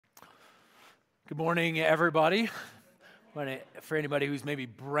Good morning, everybody. For anybody who's maybe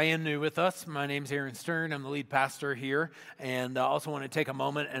brand new with us, my name's Aaron Stern. I'm the lead pastor here, and I also want to take a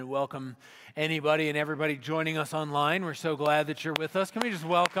moment and welcome anybody and everybody joining us online. We're so glad that you're with us. Can we just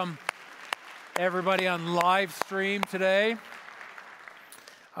welcome everybody on live stream today?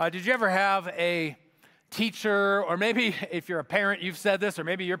 Did you ever have a teacher, or maybe if you're a parent, you've said this, or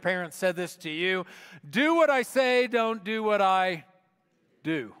maybe your parents said this to you, do what I say, don't do what I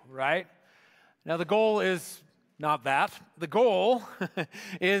do, right? Now, the goal is not that. The goal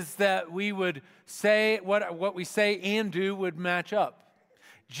is that we would say what we say and do would match up.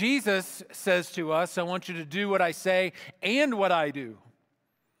 Jesus says to us, I want you to do what I say and what I do.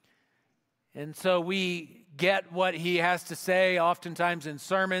 And so we get what he has to say oftentimes in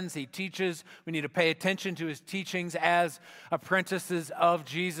sermons. He teaches. We need to pay attention to his teachings as apprentices of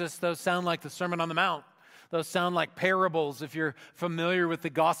Jesus. Those sound like the Sermon on the Mount. Those sound like parables. If you're familiar with the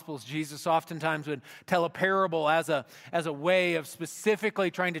Gospels, Jesus oftentimes would tell a parable as a way of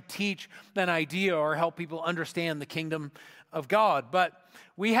specifically trying to teach an idea or help people understand the kingdom of God. But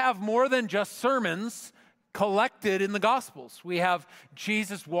we have more than just sermons collected in the Gospels. We have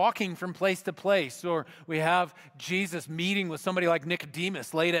Jesus walking from place to place, or we have Jesus meeting with somebody like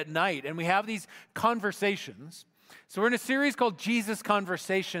Nicodemus late at night, and we have these conversations. So we're in a series called Jesus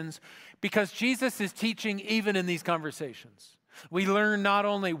Conversations because Jesus is teaching even in these conversations. We learn not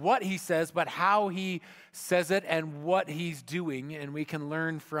only what he says, but how he says it and what he's doing, and we can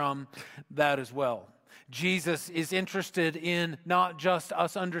learn from that as well. Jesus is interested in not just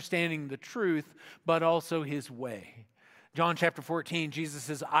us understanding the truth, but also his way. John chapter 14, Jesus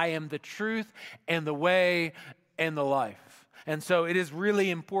says, I am the truth and the way and the life. And so it is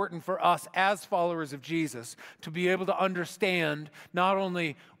really important for us as followers of Jesus to be able to understand not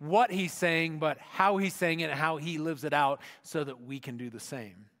only what he's saying, but how he's saying it and how he lives it out so that we can do the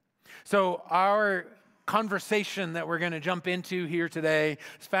same. So our conversation that we're going to jump into here today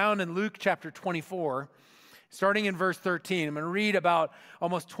is found in Luke chapter 24. Starting in verse 13, I'm going to read about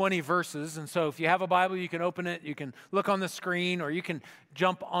almost 20 verses. And so if you have a Bible, you can open it, you can look on the screen, or you can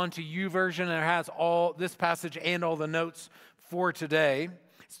jump onto YouVersion, and it has all this passage and all the notes for today.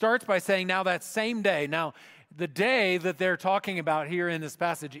 It starts by saying, now that same day. Now, the day that they're talking about here in this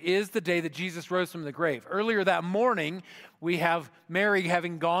passage is the day that Jesus rose from the grave. Earlier that morning, we have Mary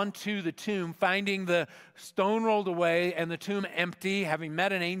having gone to the tomb, finding the stone rolled away and the tomb empty, having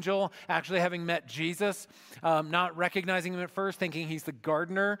met an angel, actually having met Jesus, not recognizing him at first, thinking he's the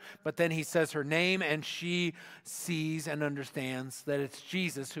gardener, but then he says her name and she sees and understands that it's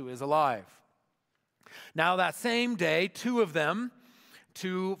Jesus who is alive. Now that same day, two of them,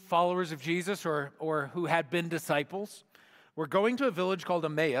 two followers of Jesus or who had been disciples, were going to a village called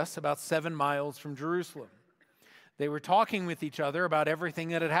Emmaus, about 7 miles from Jerusalem. They were talking with each other about everything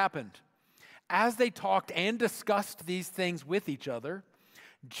that had happened. As they talked and discussed these things with each other,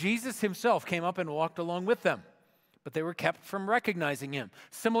 Jesus himself came up and walked along with them, but they were kept from recognizing him,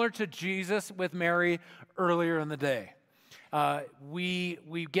 similar to Jesus with Mary earlier in the day.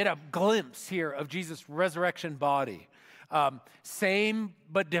 We get a glimpse here of Jesus' resurrection body. Same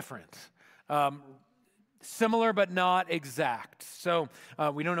but different. Similar but not exact. So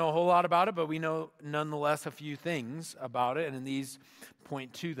we don't know a whole lot about it, but we know nonetheless a few things about it, and these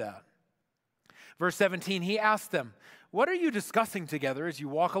point to that. Verse 17, he asked them, what are you discussing together as you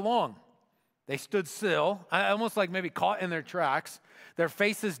walk along? They stood still, almost like maybe caught in their tracks, their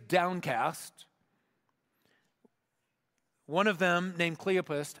faces downcast. One of them, named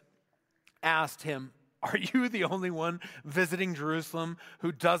Cleopas, asked him, are you the only one visiting Jerusalem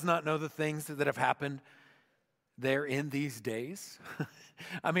who does not know the things that have happened there in these days?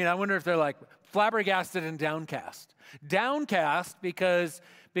 I mean, I wonder if they're like flabbergasted and downcast. Downcast because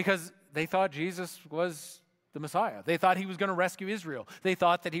they thought Jesus was the Messiah. They thought he was going to rescue Israel. They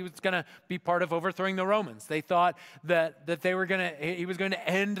thought that he was going to be part of overthrowing the Romans. They thought that he was going to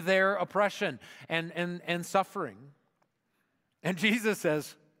end their oppression and suffering. And Jesus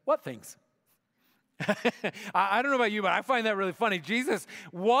says, what things? I don't know about you, but I find that really funny. Jesus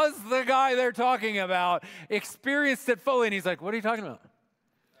was the guy they're talking about, experienced it fully, and he's like, what are you talking about?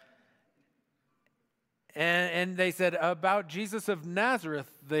 And they said, about Jesus of Nazareth,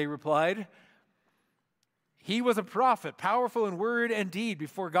 they replied. He was a prophet, powerful in word and deed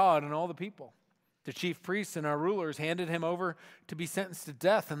before God and all the people. The chief priests and our rulers handed him over to be sentenced to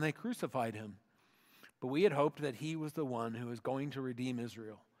death, and they crucified him. But we had hoped that he was the one who was going to redeem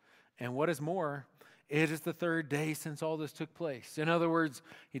Israel. And what is more, it is the third day since all this took place. In other words,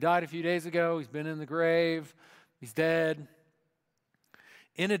 he died a few days ago. He's been in the grave. He's dead.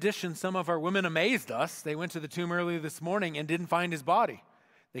 In addition, some of our women amazed us. They went to the tomb early this morning and didn't find his body.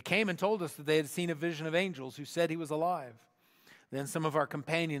 They came and told us that they had seen a vision of angels who said he was alive. Then some of our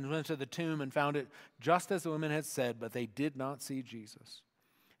companions went to the tomb and found it just as the women had said, but they did not see Jesus.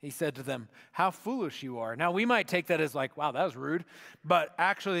 He said to them, "How foolish you are." Now, we might take that as like, wow, that was rude. But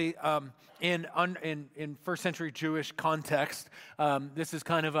actually, in first century Jewish context, this is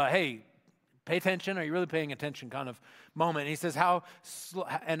kind of a, hey, pay attention. Are you really paying attention kind of moment? And he says, how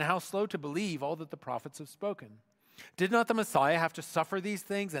slow to believe all that the prophets have spoken. Did not the Messiah have to suffer these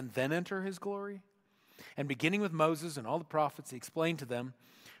things and then enter his glory? And beginning with Moses and all the prophets, he explained to them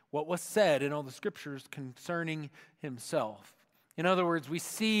what was said in all the scriptures concerning himself. In other words, we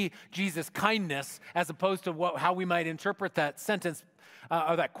see Jesus' kindness as opposed to how we might interpret that sentence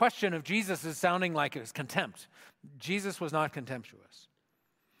or that question of Jesus as sounding like it was contempt. Jesus was not contemptuous.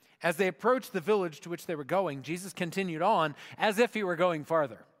 As they approached the village to which they were going, Jesus continued on as if he were going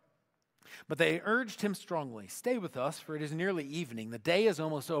farther. But they urged him strongly, "Stay with us, for it is nearly evening. The day is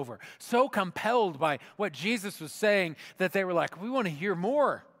almost over." So compelled by what Jesus was saying that they were like, "We want to hear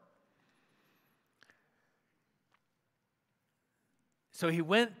more." So he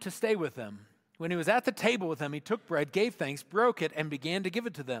went to stay with them. When he was at the table with them, he took bread, gave thanks, broke it, and began to give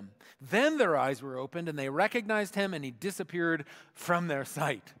it to them. Then their eyes were opened, and they recognized him, and he disappeared from their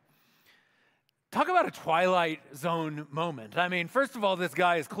sight. Talk about a Twilight Zone moment. I mean, first of all, this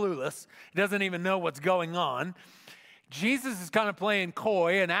guy is clueless. He doesn't even know what's going on. Jesus is kind of playing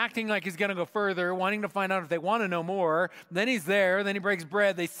coy and acting like he's going to go further, wanting to find out if they want to know more. Then he's there. Then he breaks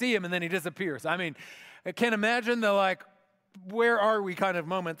bread. They see him, and then he disappears. I mean, I can't imagine the where are we kind of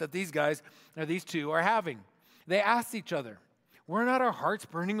moment that these these two are having. They asked each other, "Were not our hearts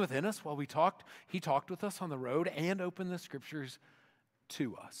burning within us while he talked with us on the road and opened the scriptures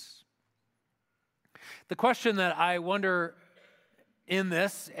to us?" The question that I wonder in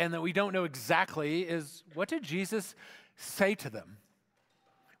this, and that we don't know exactly, is what did Jesus say to them?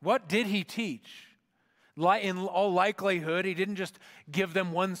 What did he teach? In all likelihood, he didn't just give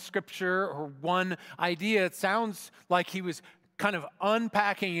them one scripture or one idea. It sounds like he was kind of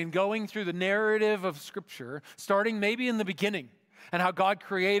unpacking and going through the narrative of Scripture, starting maybe in the beginning, and how God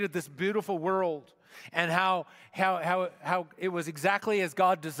created this beautiful world, and how it was exactly as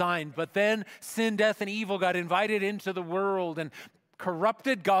God designed. But then sin, death, and evil got invited into the world and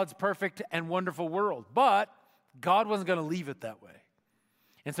corrupted God's perfect and wonderful world. But God wasn't going to leave it that way.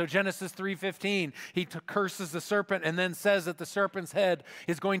 And so Genesis 3:15, he curses the serpent and then says that the serpent's head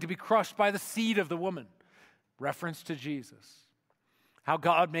is going to be crushed by the seed of the woman. Reference to Jesus. How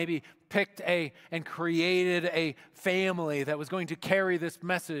God maybe picked and created a family that was going to carry this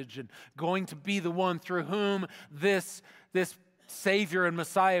message and going to be the one through whom this Savior and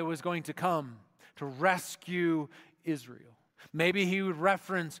Messiah was going to come to rescue Israel. Maybe he would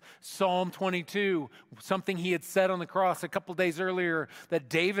reference Psalm 22, something he had said on the cross a couple days earlier that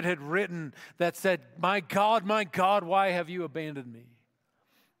David had written that said, my God, why have you abandoned me?"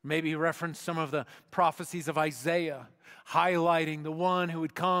 Maybe he referenced some of the prophecies of Isaiah, highlighting the one who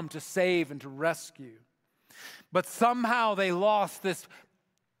would come to save and to rescue. But somehow they lost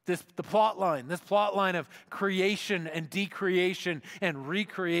the plot line of creation and decreation and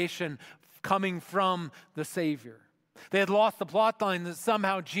recreation coming from the Savior. They had lost the plot line that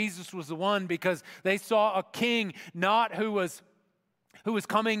somehow Jesus was the one, because they saw a king not who was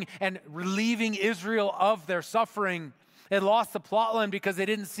coming and relieving Israel of their suffering. They had lost the plot line because they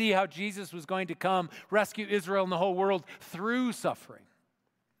didn't see how Jesus was going to come rescue Israel and the whole world through suffering.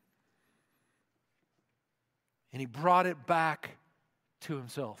 And he brought it back to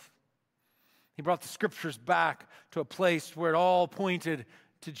himself. He brought the scriptures back to a place where it all pointed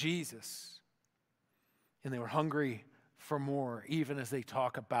to Jesus. And they were hungry for more, even as they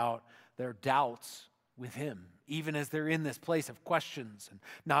talk about their doubts with him, even as they're in this place of questions and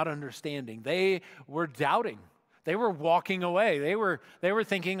not understanding. They were doubting. They were walking away. They were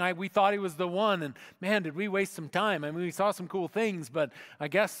thinking, we thought he was the one, and man, did we waste some time. I mean, we saw some cool things, but I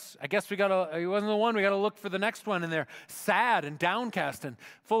guess he wasn't the one. We got to look for the next one. And they're sad and downcast and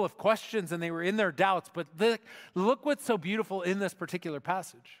full of questions, and they were in their doubts. But look what's so beautiful in this particular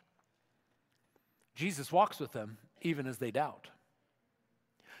passage. Jesus walks with them even as they doubt.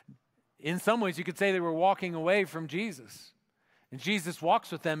 In some ways, you could say they were walking away from Jesus. And Jesus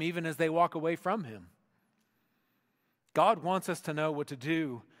walks with them even as they walk away from him. God wants us to know what to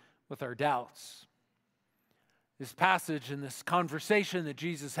do with our doubts. This passage and this conversation that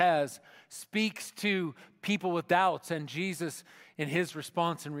Jesus has speaks to people with doubts and Jesus in his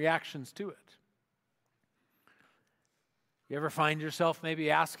response and reactions to it. You ever find yourself maybe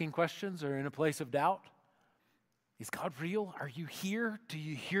asking questions or in a place of doubt? Is God real? Are you here? Do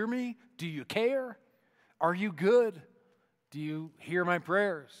you hear me? Do you care? Are you good? Do you hear my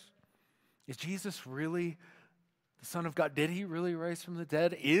prayers? Is Jesus really the Son of God? Did he really rise from the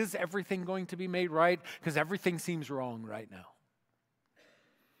dead? Is everything going to be made right? Because everything seems wrong right now.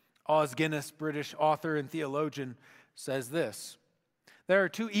 Os Guinness, British author and theologian, says this: there are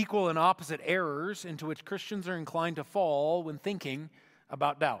two equal and opposite errors into which Christians are inclined to fall when thinking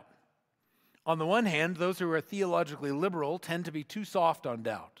about doubt. On the one hand, those who are theologically liberal tend to be too soft on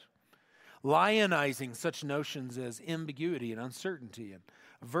doubt, lionizing such notions as ambiguity and uncertainty, and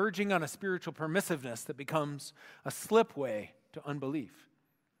verging on a spiritual permissiveness that becomes a slipway to unbelief.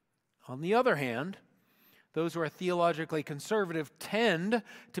 On the other hand, those who are theologically conservative tend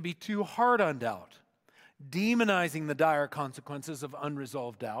to be too hard on doubt, demonizing the dire consequences of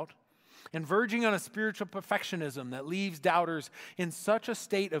unresolved doubt, and verging on a spiritual perfectionism that leaves doubters in such a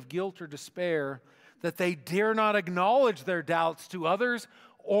state of guilt or despair that they dare not acknowledge their doubts to others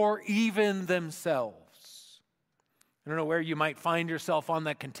or even themselves. I don't know where you might find yourself on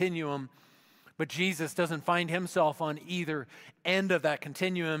that continuum, but Jesus doesn't find himself on either end of that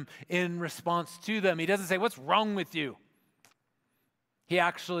continuum in response to them. He doesn't say, "What's wrong with you?" He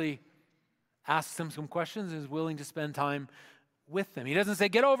actually asks them some questions and is willing to spend time with them. He doesn't say,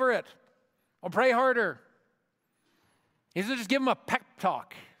 "Get over it," or "Pray harder." He doesn't just give them a pep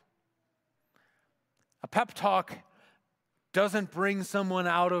talk. A pep talk doesn't bring someone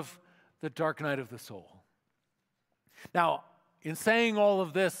out of the dark night of the soul. Now, in saying all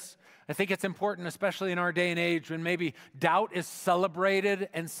of this, I think it's important, especially in our day and age, when maybe doubt is celebrated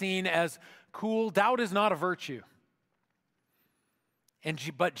and seen as cool. Doubt is not a virtue.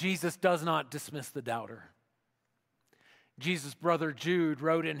 But Jesus does not dismiss the doubter. Jesus' brother Jude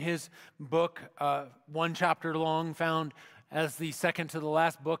wrote in his book, one chapter long, found as the second to the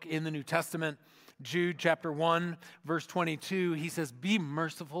last book in the New Testament, Jude chapter 1, verse 22, he says, "Be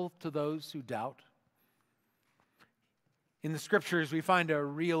merciful to those who doubt." In the scriptures, we find a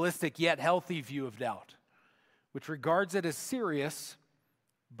realistic yet healthy view of doubt, which regards it as serious,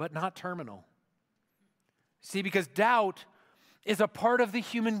 but not terminal. See, because doubt is a part of the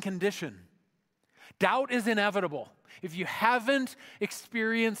human condition. Doubt is inevitable. If you haven't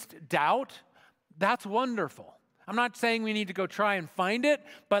experienced doubt, that's wonderful. I'm not saying we need to go try and find it,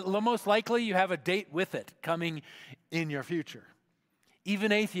 but most likely you have a date with it coming in your future.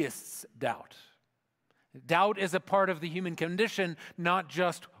 Even atheists doubt. Doubt is a part of the human condition, not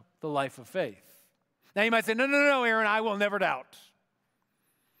just the life of faith. Now you might say, no, Aaron, I will never doubt.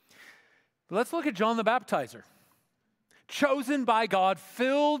 But let's look at John the Baptizer. Chosen by God,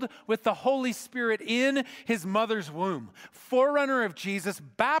 filled with the Holy Spirit in his mother's womb, forerunner of Jesus,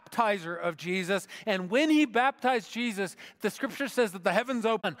 baptizer of Jesus, and when he baptized Jesus, the scripture says that the heavens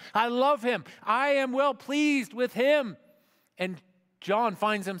opened. I love him. I am well pleased with him. And John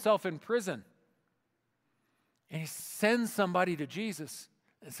finds himself in prison. And he sends somebody to Jesus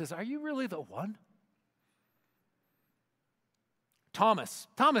and says, "Are you really the one?" Thomas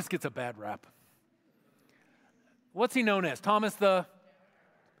gets a bad rap. What's he known as? Thomas the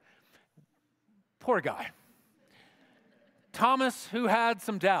poor guy. Thomas, who had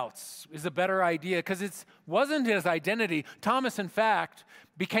some doubts, is a better idea because it wasn't his identity. Thomas, in fact,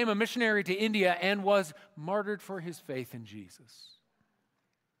 became a missionary to India and was martyred for his faith in Jesus.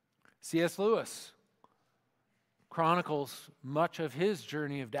 C.S. Lewis chronicles much of his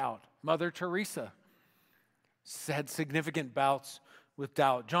journey of doubt. Mother Teresa had significant bouts with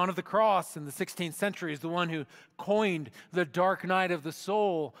doubt. John of the Cross in the 16th century is the one who coined the dark night of the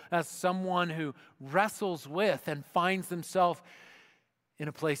soul as someone who wrestles with and finds himself in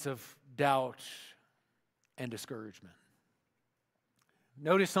a place of doubt and discouragement.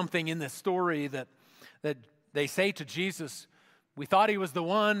 Notice something in this story that they say to Jesus, "We thought he was the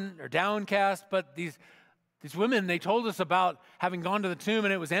one," or downcast, but these women, they told us about having gone to the tomb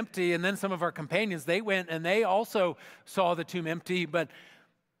and it was empty, and then some of our companions, they went and they also saw the tomb empty, but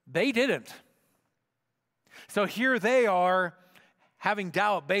they didn't. So here they are having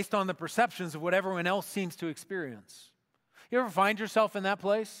doubt based on the perceptions of what everyone else seems to experience. You ever find yourself in that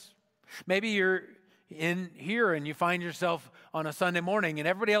place? Maybe you're in here and you find yourself on a Sunday morning and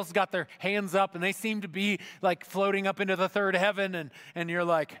everybody else has got their hands up and they seem to be like floating up into the third heaven, and you're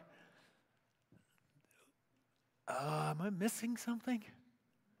like, am I missing something?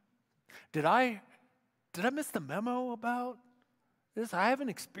 Did I miss the memo about this? I'm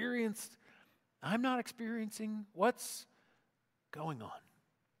not experiencing what's going on.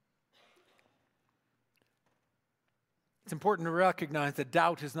 It's important to recognize that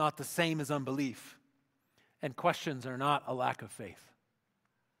doubt is not the same as unbelief, and questions are not a lack of faith.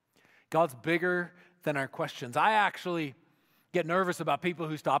 God's bigger than our questions. I actually get nervous about people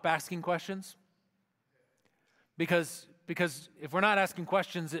who stop asking questions, because because if we're not asking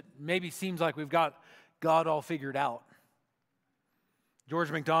questions, it maybe seems like we've got God all figured out.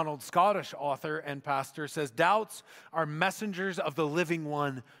 George MacDonald, Scottish author and pastor, says, doubts are messengers of the living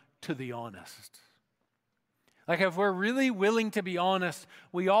one to the honest. Like if we're really willing to be honest,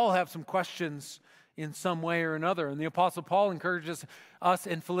 we all have some questions in some way or another. And the Apostle Paul encourages us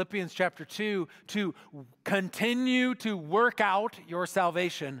in Philippians chapter 2 to continue to work out your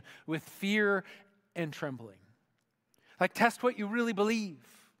salvation with fear and trembling. Like test what you really believe.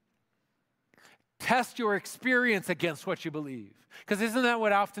 Test your experience against what you believe. Because isn't that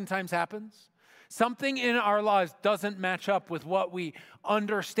what oftentimes happens? Something in our lives doesn't match up with what we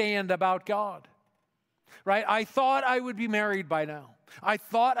understand about God. Right? I thought I would be married by now. I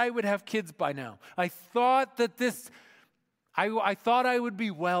thought I would have kids by now. I thought that I thought I would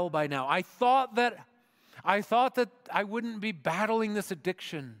be well by now. I thought that I wouldn't be battling this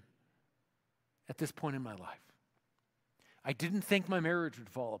addiction at this point in my life. I didn't think my marriage would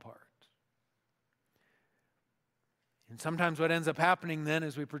fall apart. And sometimes what ends up happening then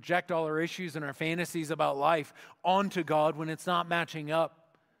is we project all our issues and our fantasies about life onto God when it's not matching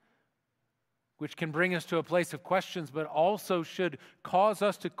up, which can bring us to a place of questions, but also should cause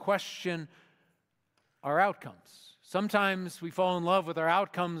us to question our outcomes. Sometimes we fall in love with our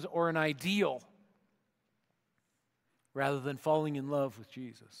outcomes or an ideal rather than falling in love with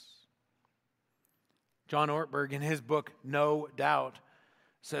Jesus. John Ortberg, in his book, No Doubt,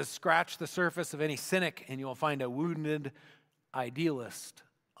 says, scratch the surface of any cynic and you'll find a wounded idealist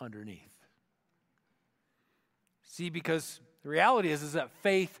underneath. See, because the reality is that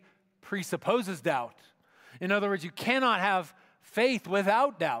faith presupposes doubt. In other words, you cannot have faith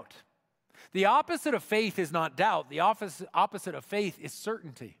without doubt. The opposite of faith is not doubt. The opposite of faith is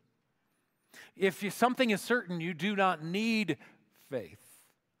certainty. If something is certain, you do not need faith.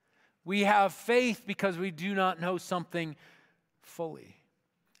 We have faith because we do not know something fully.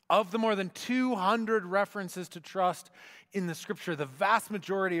 Of the more than 200 references to trust in the Scripture, the vast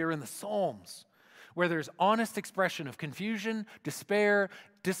majority are in the Psalms, where there's honest expression of confusion, despair,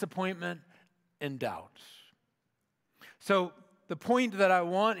 disappointment, and doubt. So the point that I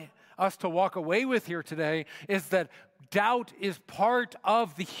want us to walk away with here today is that doubt is part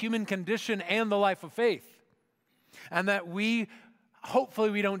of the human condition and the life of faith. And that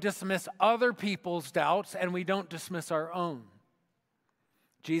hopefully we don't dismiss other people's doubts and we don't dismiss our own.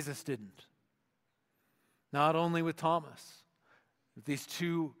 Jesus didn't. Not only with Thomas, with these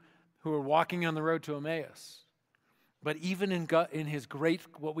two who were walking on the road to Emmaus, but even in his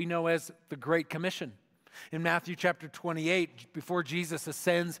what we know as the Great Commission. In Matthew chapter 28, before Jesus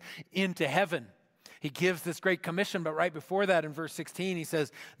ascends into heaven, he gives this Great Commission, but right before that in verse 16, he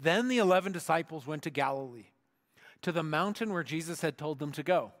says, then the 11 disciples went to Galilee, to the mountain where Jesus had told them to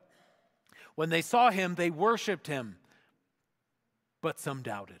go. When they saw him, they worshiped him, but some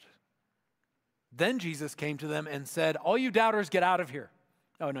doubted. Then Jesus came to them and said, all you doubters, get out of here.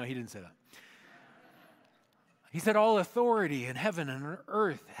 Oh, no, he didn't say that. He said, all authority in heaven and on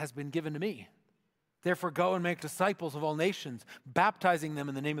earth has been given to me. Therefore, go and make disciples of all nations, baptizing them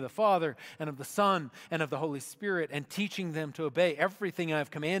in the name of the Father and of the Son and of the Holy Spirit, and teaching them to obey everything I have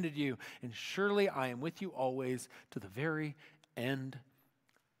commanded you. And surely I am with you always to the very end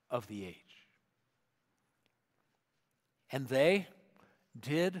of the age. And they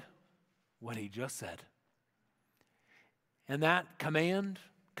did what he just said. And that commission,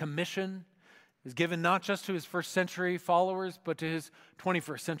 is given not just to his first century followers, but to his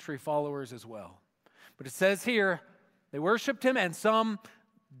 21st century followers as well. But it says here, they worshiped him and some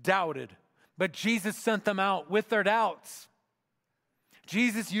doubted. But Jesus sent them out with their doubts.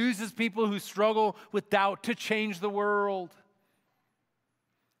 Jesus uses people who struggle with doubt to change the world.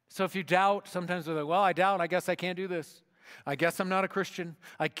 So if you doubt, sometimes we're like, well, I doubt, I guess I can't do this. I guess I'm not a Christian.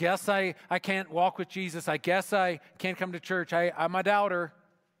 I guess I can't walk with Jesus. I guess I can't come to church. I'm a doubter.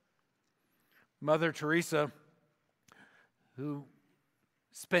 Mother Teresa, who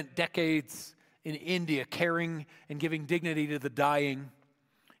spent decades in India caring and giving dignity to the dying,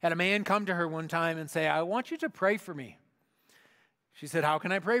 had a man come to her one time and say, I want you to pray for me. She said, how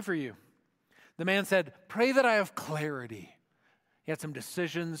can I pray for you? The man said, pray that I have clarity. He had some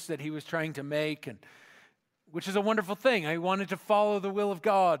decisions that he was trying to make, which is a wonderful thing. I wanted to follow the will of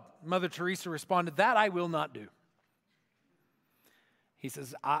God. Mother Teresa responded, that I will not do. He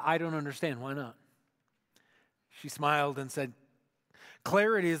says, I don't understand. Why not? She smiled and said,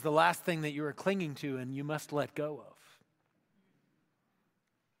 clarity is the last thing that you are clinging to and you must let go of.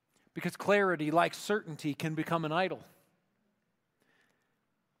 Because clarity, like certainty, can become an idol.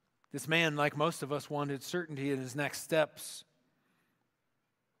 This man, like most of us, wanted certainty in his next steps.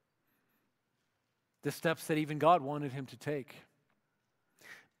 the steps that even God wanted him to take.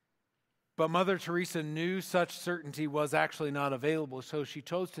 But Mother Teresa knew such certainty was actually not available, so she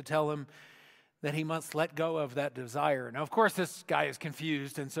chose to tell him that he must let go of that desire. Now, of course, this guy is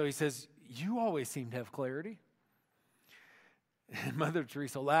confused, and so he says, "You always seem to have clarity." And Mother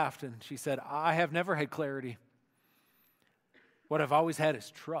Teresa laughed, and she said, "I have never had clarity. What I've always had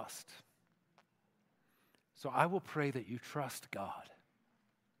is trust. So I will pray that you trust God."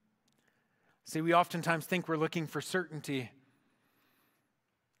 See, we oftentimes think we're looking for certainty,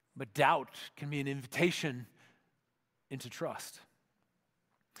 but doubt can be an invitation into trust.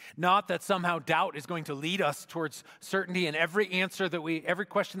 Not that somehow doubt is going to lead us towards certainty and every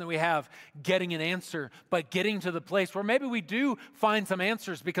question that we have, getting an answer, but getting to the place where maybe we do find some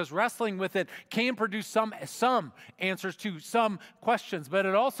answers, because wrestling with it can produce some answers to some questions, but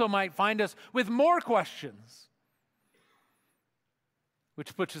it also might find us with more questions,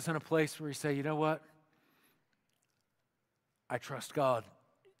 which puts us in a place where we say, you know what? I trust God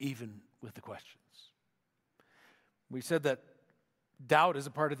even with the questions. We said that doubt is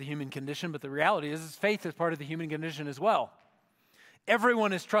a part of the human condition, but the reality is faith is part of the human condition as well.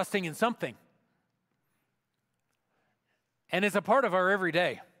 Everyone is trusting in something. And it's a part of our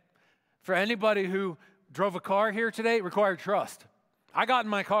everyday. For anybody who drove a car here today, it required trust. I got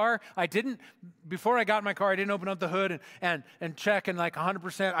in my car. Before I got in my car, I didn't open up the hood and check and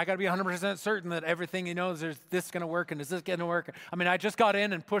 100%. I got to be 100% certain that everything is this going to work and is this going to work? I mean, I just got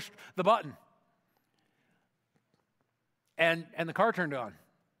in and pushed the button. And the car turned on.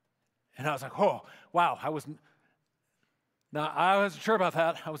 And I was like, oh, wow. I wasn't sure about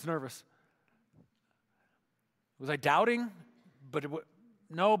that. I was nervous. Was I doubting?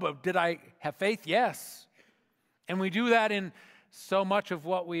 No, but did I have faith? Yes. And we do that in so much of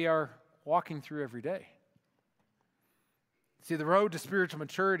what we are walking through every day. See, the road to spiritual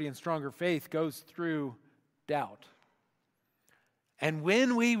maturity and stronger faith goes through doubt. And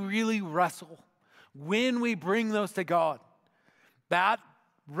when we really wrestle, when we bring those to God, that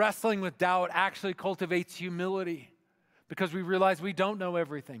wrestling with doubt actually cultivates humility, because we realize we don't know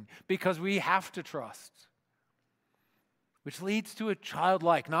everything, because we have to trust, which leads to a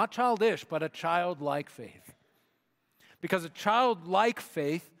childlike, not childish, but a childlike faith. Because a childlike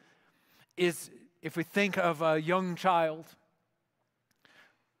faith is, if we think of a young child,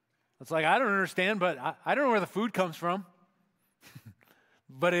 it's like, I don't understand, but I don't know where the food comes from.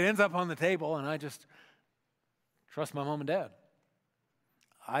 But it ends up on the table, and I just trust my mom and dad.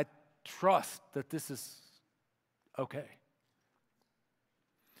 I trust that this is okay.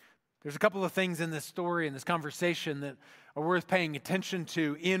 There's a couple of things in this story, in this conversation, that are worth paying attention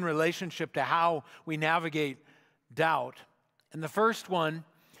to in relationship to how we navigate doubt. And the first one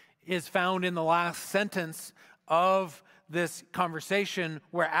is found in the last sentence of this conversation,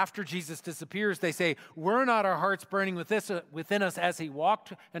 where after Jesus disappears, they say, "Were not our hearts burning within us as he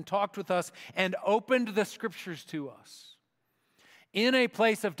walked and talked with us and opened the scriptures to us?" In a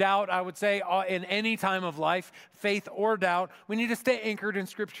place of doubt, I would say, in any time of life, faith or doubt, we need to stay anchored in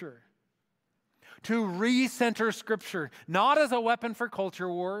Scripture. To recenter Scripture, not as a weapon for culture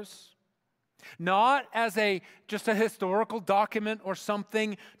wars, not as just a historical document or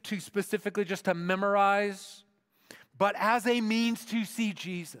something to specifically just to memorize, but as a means to see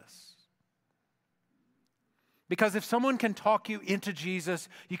Jesus. Because if someone can talk you into Jesus,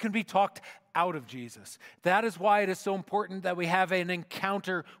 you can be talked out of Jesus. That is why it is so important that we have an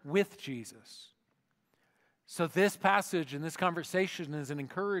encounter with Jesus. So this passage and this conversation is an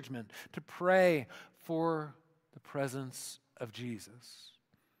encouragement to pray for the presence of Jesus,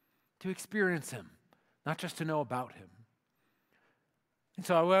 to experience him, not just to know about him. And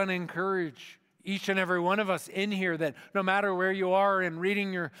so I want to encourage each and every one of us in here that no matter where you are in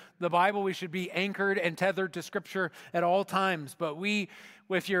reading the Bible, we should be anchored and tethered to Scripture at all times. But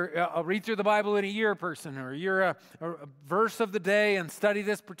if you're a read through the Bible in a year person, or you're a verse of the day and study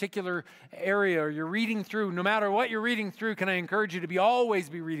this particular area, or you're reading through, no matter what you're reading through, can I encourage you to always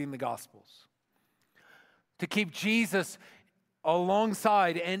be reading the Gospels? To keep Jesus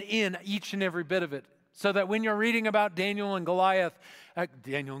alongside and in each and every bit of it. So that when you're reading about David and Goliath,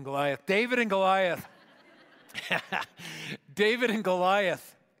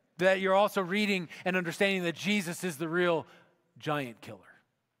 that you're also reading and understanding that Jesus is the real giant killer.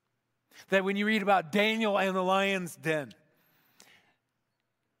 That when you read about Daniel and the lion's den,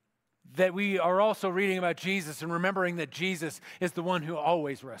 that we are also reading about Jesus and remembering that Jesus is the one who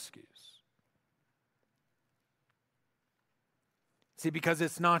always rescues. See, because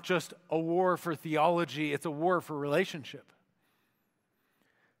it's not just a war for theology, it's a war for relationship.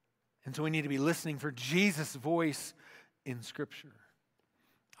 And so we need to be listening for Jesus' voice in Scripture.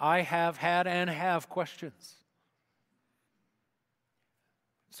 I have had and have questions.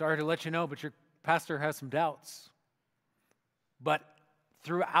 Sorry to let you know, but your pastor has some doubts. But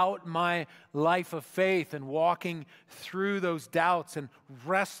throughout my life of faith and walking through those doubts and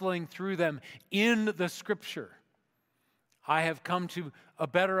wrestling through them in the Scripture, I have come to a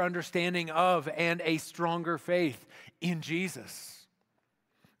better understanding of and a stronger faith in Jesus.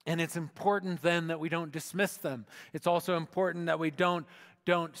 And it's important then that we don't dismiss them. It's also important that we don't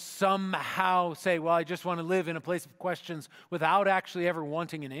somehow say, well, I just want to live in a place of questions without actually ever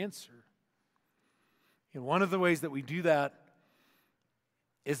wanting an answer. And one of the ways that we do that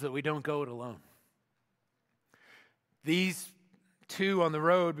is that we don't go it alone. These two on the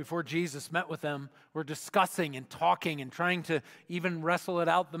road before Jesus met with them were discussing and talking and trying to even wrestle it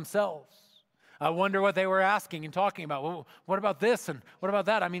out themselves. I wonder what they were asking and talking about. Well, what about this and what about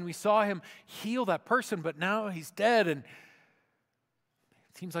that? I mean, we saw him heal that person, but now he's dead and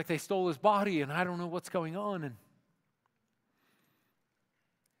it seems like they stole his body and I don't know what's going on. And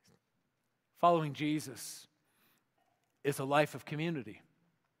following Jesus is a life of community.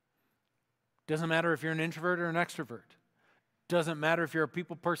 Doesn't matter if you're an introvert or an extrovert. Doesn't matter if you're a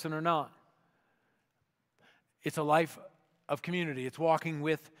people person or not. It's a life of community. It's walking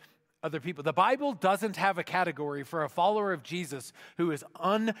with other people. The Bible doesn't have a category for a follower of Jesus who is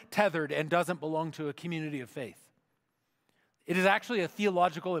untethered and doesn't belong to a community of faith. It is actually a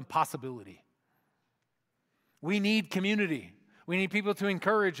theological impossibility. We need community. We need people to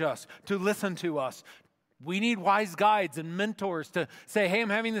encourage us, to listen to us. We need wise guides and mentors to say, hey, I'm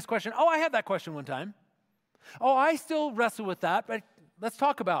having this question. Oh, I had that question one time. Oh, I still wrestle with that, but let's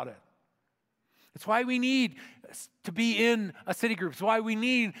talk about it. It's why we need to be in a city group. It's why we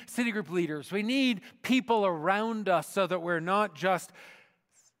need city group leaders. We need people around us so that we're not just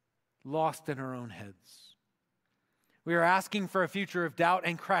lost in our own heads. We are asking for a future of doubt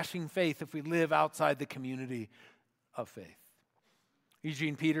and crashing faith if we live outside the community of faith.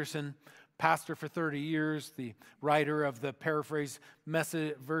 Eugene Peterson, pastor for 30 years, the writer of the paraphrase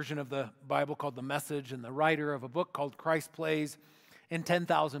message version of the Bible called The Message, and the writer of a book called Christ Plays in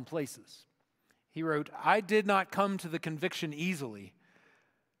 10,000 Places. He wrote, I did not come to the conviction easily,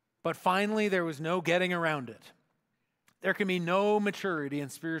 but finally there was no getting around it. There can be no maturity in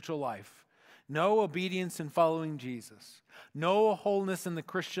spiritual life, no obedience in following Jesus, no wholeness in the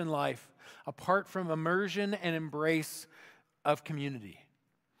Christian life apart from immersion and embrace of community.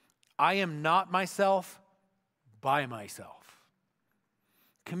 I am not myself by myself.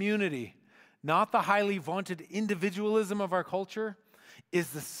 Community, not the highly vaunted individualism of our culture,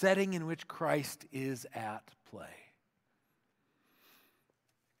 is the setting in which Christ is at play,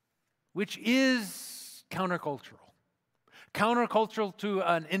 which is countercultural. Countercultural to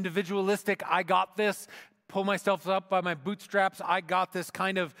an individualistic, I got this, pull myself up by my bootstraps, I got this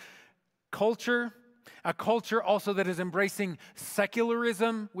kind of culture. A culture also that is embracing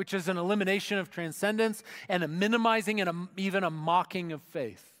secularism, which is an elimination of transcendence and a minimizing and even a mocking of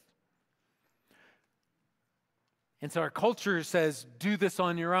faith. And so our culture says, do this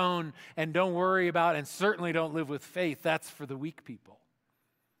on your own and don't worry about, and certainly don't live with faith. That's for the weak people.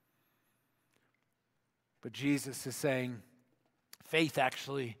 But Jesus is saying, faith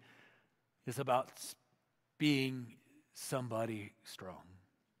actually is about being somebody strong.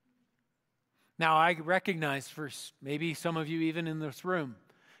 Now, I recognize for maybe some of you even in this room,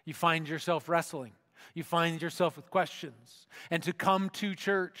 you find yourself wrestling. You find yourself with questions. And to come to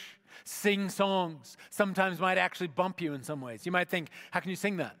church, sing songs, sometimes might actually bump you in some ways. You might think, how can you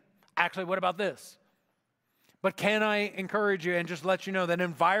sing that? Actually, what about this? But can I encourage you and just let you know that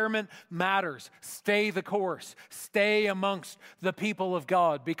environment matters. Stay the course. Stay amongst the people of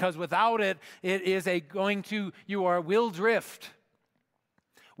God, because without it, you will drift.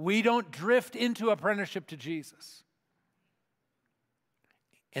 We don't drift into apprenticeship to Jesus.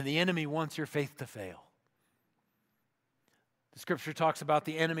 And the enemy wants your faith to fail. The scripture talks about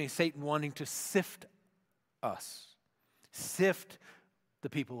the enemy, Satan, wanting to sift us, sift the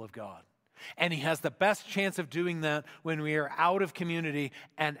people of God. And he has the best chance of doing that when we are out of community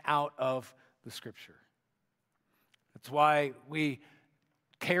and out of the scripture. That's why we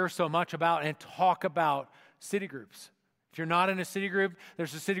care so much about and talk about city groups. If you're not in a city group,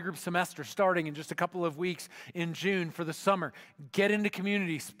 there's a city group semester starting in just a couple of weeks in June for the summer. Get into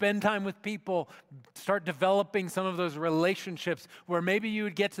community, spend time with people, start developing some of those relationships where maybe you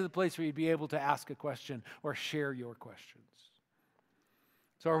would get to the place where you'd be able to ask a question or share your questions.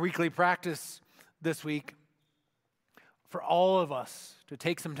 So our weekly practice this week for all of us to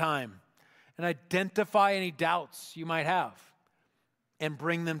take some time and identify any doubts you might have and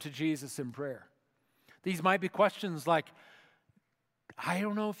bring them to Jesus in prayer. These might be questions like, I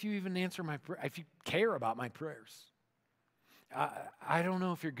don't know if you even answer if you care about my prayers. I don't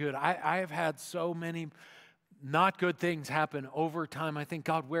know if you're good. I have had so many not good things happen over time. I think,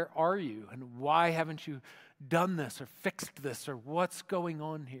 God, where are you? And why haven't you done this or fixed this, or what's going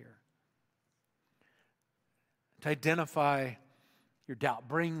on here? To identify your doubt,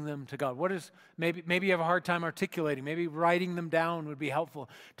 bring them to God. Maybe you have a hard time articulating. Maybe writing them down would be helpful.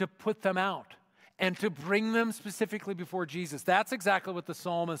 To put them out and to bring them specifically before Jesus. That's exactly what the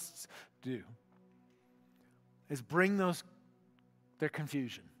psalmists do. Is bring their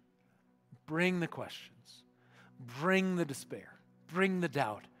confusion, bring the questions, bring the despair, bring the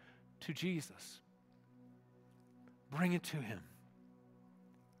doubt to Jesus. Bring it to him.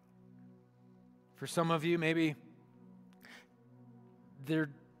 For some of you, maybe they're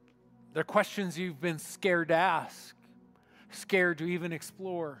questions you've been scared to ask, scared to even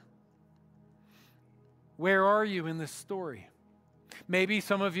explore. Where are you in this story? Maybe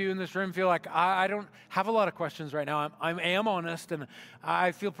some of you in this room feel like, I don't have a lot of questions right now. I am honest, and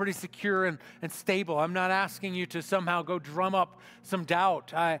I feel pretty secure and stable. I'm not asking you to somehow go drum up some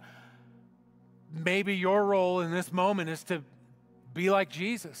doubt. Maybe your role in this moment is to be like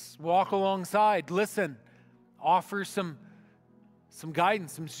Jesus, walk alongside, listen, offer some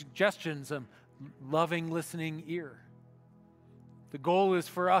guidance, some suggestions, a loving, listening ear. The goal is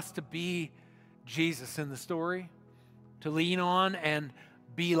for us to be Jesus in the story, to lean on and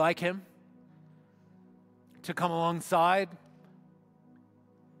be like him, to come alongside,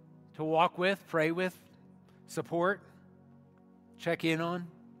 to walk with, pray with, support, check in on.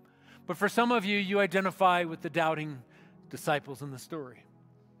 But for some of you, you identify with the doubting disciples in the story,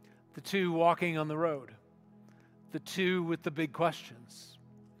 the two walking on the road, the two with the big questions,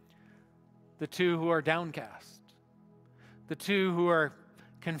 the two who are downcast, the two who are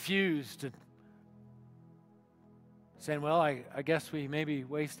confused and saying, well, I guess we maybe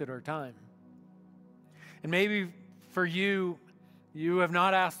wasted our time. And maybe for you, you have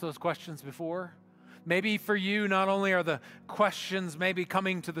not asked those questions before. Maybe for you, not only are the questions maybe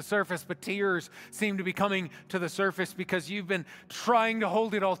coming to the surface, but tears seem to be coming to the surface because you've been trying to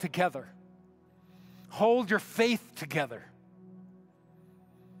hold it all together. Hold your faith together.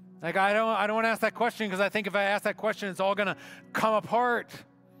 Like, I don't want to ask that question because I think if I ask that question, it's all going to come apart.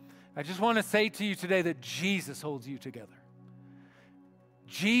 I just want to say to you today that Jesus holds you together.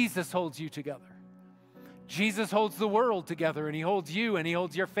 Jesus holds you together. Jesus holds the world together, and he holds you, and he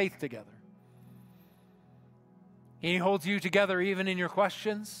holds your faith together. He holds you together even in your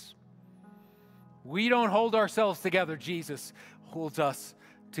questions. We don't hold ourselves together. Jesus holds us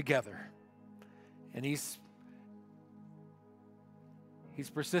together. And he's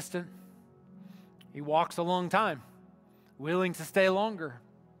persistent. He walks a long time, willing to stay longer.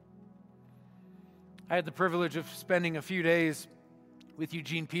 I had the privilege of spending a few days with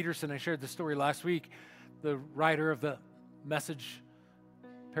Eugene Peterson. I shared the story last week, the writer of the Message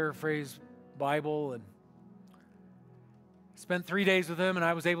Paraphrase Bible, and spent 3 days with him, and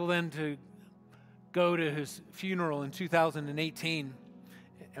I was able then to go to his funeral in 2018.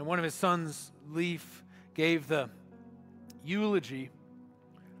 And one of his sons, Leaf, gave the eulogy.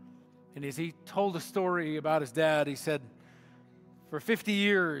 And as he told a story about his dad, he said, "For 50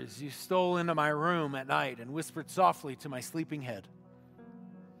 years, you stole into my room at night and whispered softly to my sleeping head."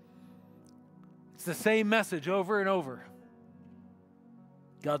 It's the same message over and over.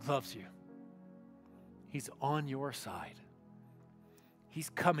 God loves you. He's on your side. He's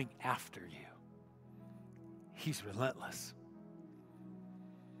coming after you. He's relentless.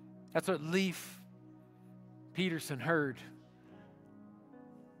 That's what Leaf Peterson heard.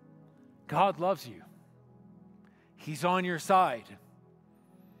 God loves you. He's on your side.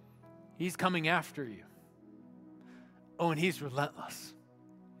 He's coming after you. Oh, and he's relentless.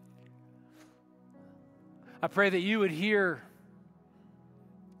 I pray that you would hear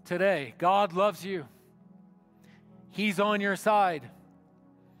today, God loves you. He's on your side.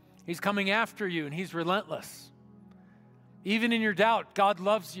 He's coming after you, and he's relentless. Even in your doubt, God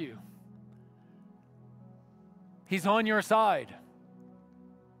loves you. He's on your side.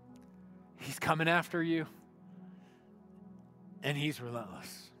 He's coming after you, and he's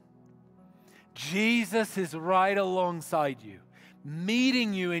relentless. Jesus is right alongside you,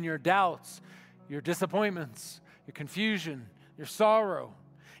 meeting you in your doubts, your disappointments, your confusion, your sorrow,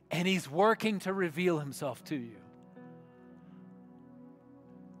 and he's working to reveal himself to you.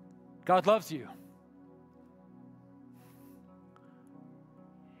 God loves you.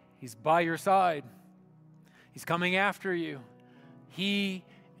 He's by your side. He's coming after you. He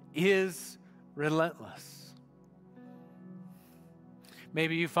is relentless.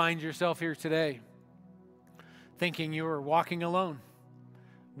 Maybe you find yourself here today thinking you are walking alone.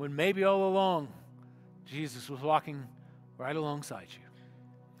 when maybe all along Jesus was walking right alongside you.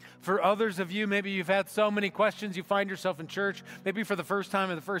 For others of you, maybe you've had so many questions, you find yourself in church, maybe for the first time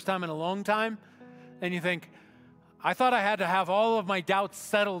or the first time in a long time, and you think, I thought I had to have all of my doubts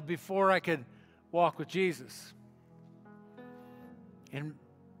settled before I could walk with Jesus. And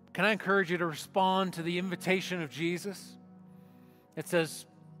can I encourage you to respond to the invitation of Jesus? It says,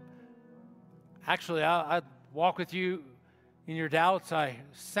 actually, I walk with you in your doubts. I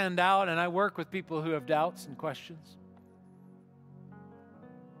send out and I work with people who have doubts and questions.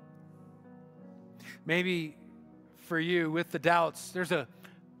 Maybe for you, with the doubts, there's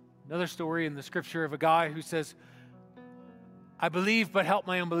another story in the scripture of a guy who says, I believe, but help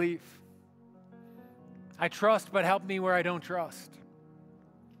my unbelief. I trust, but help me where I don't trust.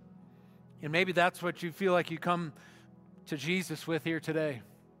 And maybe that's what you feel like you come to Jesus with here today.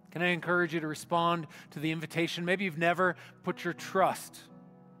 Can I encourage you to respond to the invitation? Maybe you've never put your trust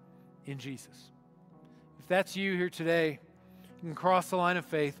in Jesus. If that's you here today, you can cross the line of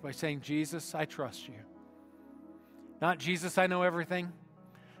faith by saying, Jesus, I trust you. Not Jesus, I know everything.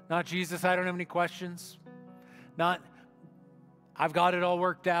 Not Jesus, I don't have any questions. Not, I've got it all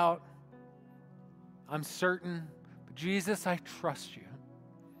worked out. I'm certain. But Jesus, I trust you.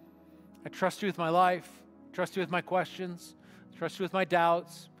 I trust you with my life. I trust you with my questions. I trust you with my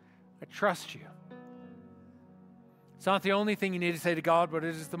doubts. I trust you. It's not the only thing you need to say to God, but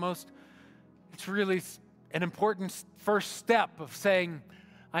it's really an important first step of saying,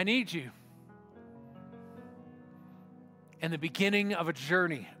 I need you. And the beginning of a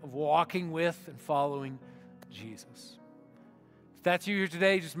journey of walking with and following Jesus. If that's you here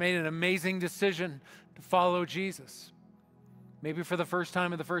today, just made an amazing decision to follow Jesus. Maybe for the first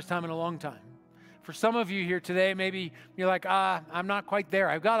time or the first time in a long time. For some of you here today, maybe you're like, I'm not quite there.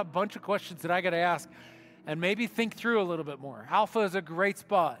 I've got a bunch of questions that I got to ask. And maybe think through a little bit more. Alpha is a great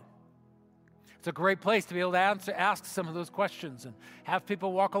spot. It's a great place to be able to ask some of those questions and have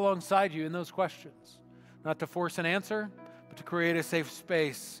people walk alongside you in those questions. Not to force an answer, but to create a safe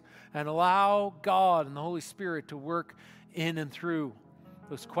space and allow God and the Holy Spirit to work in and through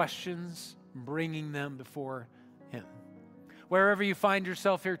those questions, bringing them before Him. Wherever you find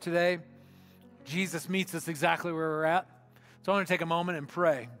yourself here today, Jesus meets us exactly where we're at. So I want to take a moment and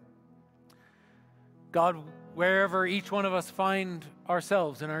pray. God, wherever each one of us find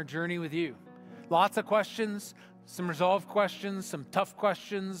ourselves in our journey with you, lots of questions, some resolved questions, some tough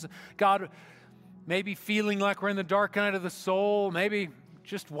questions. God, maybe feeling like we're in the dark night of the soul, maybe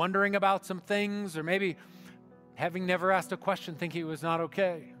just wondering about some things, or maybe having never asked a question, thinking it was not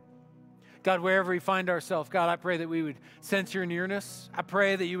okay. God, wherever we find ourselves, God, I pray that we would sense your nearness. I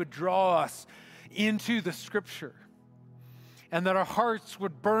pray that you would draw us into the Scripture and that our hearts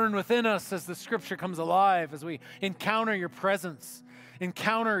would burn within us as the Scripture comes alive, as we encounter your presence,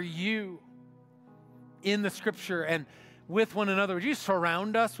 encounter you in the Scripture and with one another. Would you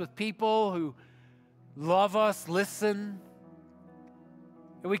surround us with people who love us, listen,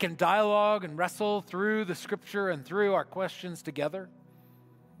 that we can dialogue and wrestle through the Scripture and through our questions together?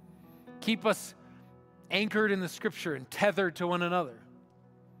 Keep us anchored in the Scripture and tethered to one another.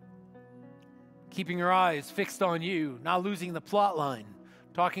 Keeping our eyes fixed on you, not losing the plot line,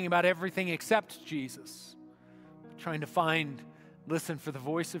 talking about everything except Jesus. Trying to listen for the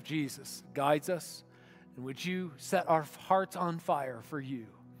voice of Jesus. Guides us. And would you set our hearts on fire for you?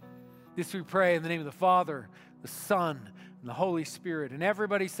 This we pray in the name of the Father, the Son, and the Holy Spirit. And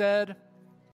everybody said,